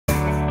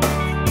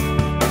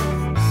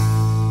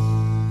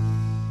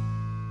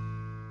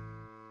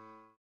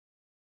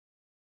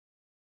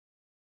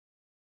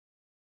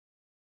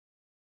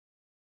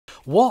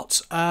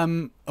What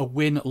a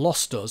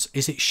win-loss does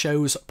is it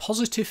shows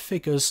positive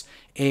figures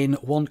in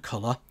one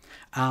colour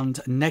and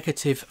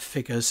negative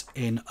figures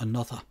in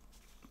another.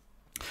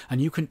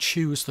 And you can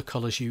choose the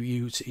colours you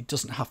use. It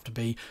doesn't have to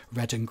be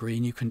red and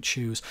green, you can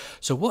choose.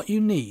 So what you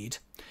need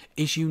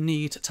is you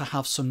need to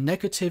have some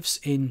negatives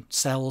in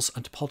cells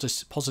and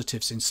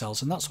positives in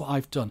cells, and that's what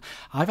I've done.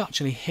 I've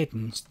actually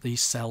hidden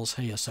these cells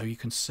here, so you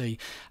can see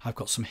I've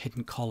got some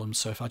hidden columns.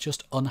 So if I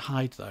just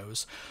unhide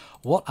those,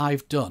 what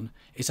I've done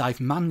is I've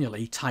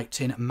manually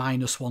typed in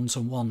 -1s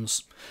and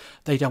 1s.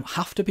 They don't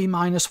have to be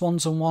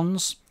 -1s and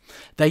 1s.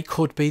 They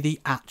could be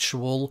the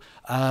actual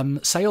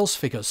sales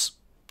figures.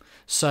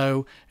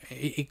 So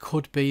it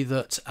could be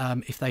that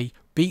if they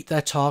beat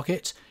their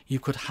target, you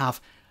could have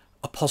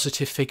a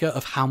positive figure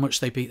of how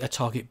much they beat their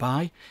target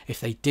by. If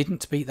they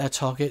didn't beat their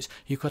target,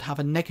 you could have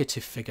a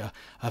negative figure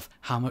of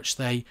how much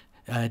they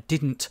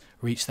didn't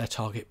reach their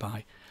target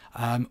by.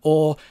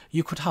 Or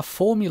you could have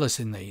formulas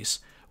in these,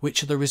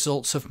 which are the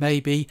results of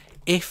maybe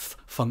if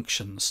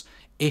functions.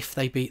 If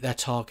they beat their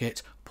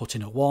target, put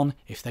in a 1.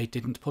 If they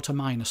didn't, put a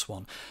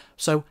 -1.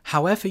 So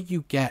however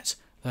you get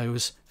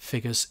those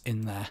figures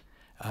in there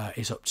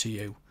is up to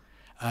you.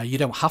 You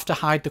don't have to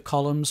hide the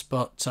columns,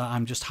 but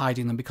I'm just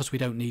hiding them because we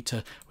don't need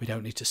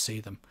to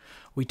see them.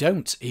 We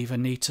don't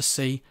even need to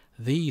see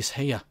these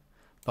here,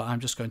 but I'm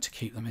just going to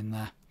keep them in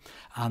there.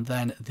 And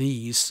then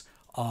these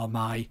are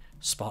my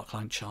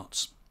Sparkline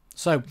charts.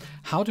 So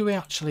how do we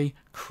actually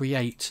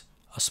create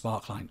a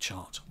Sparkline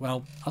chart?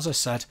 Well, as I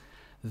said,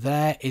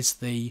 there is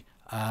the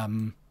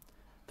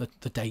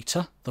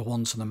data, the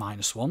 1s and the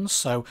 -1s.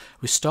 So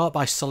we start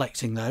by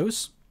selecting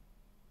those,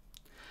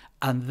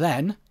 and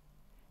then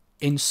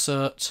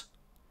insert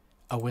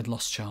a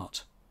win-loss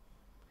chart.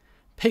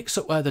 Picks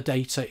up where the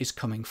data is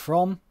coming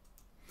from.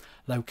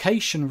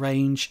 Location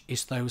range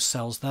is those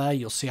cells there.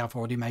 You'll see I've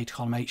already made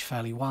column H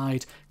fairly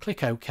wide.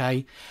 Click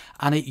OK,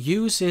 and it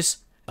uses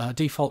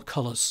default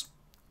colours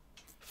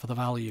for the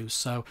values.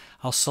 So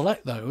I'll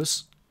select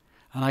those,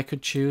 and I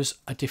could choose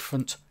a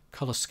different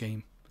colour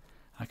scheme.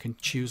 I can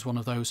choose one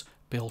of those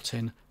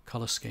built-in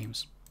colour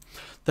schemes.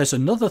 There's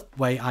another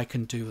way I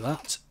can do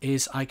that,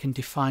 is I can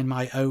define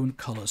my own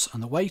colours,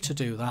 and the way to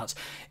do that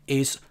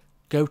is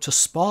go to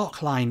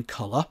Sparkline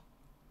colour,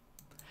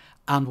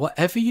 and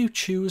whatever you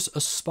choose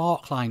as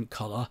Sparkline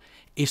colour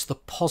is the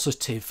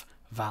positive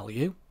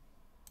value,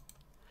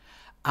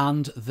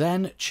 and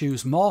then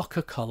choose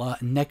marker colour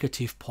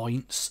negative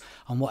points,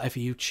 and whatever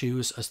you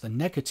choose as the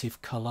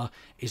negative colour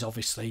is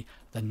obviously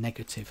the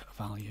negative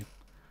value,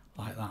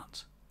 like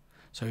that.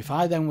 So if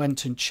I then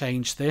went and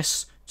changed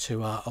this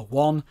to a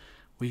 1,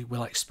 we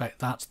will expect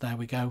that, there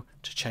we go,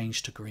 to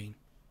change to green.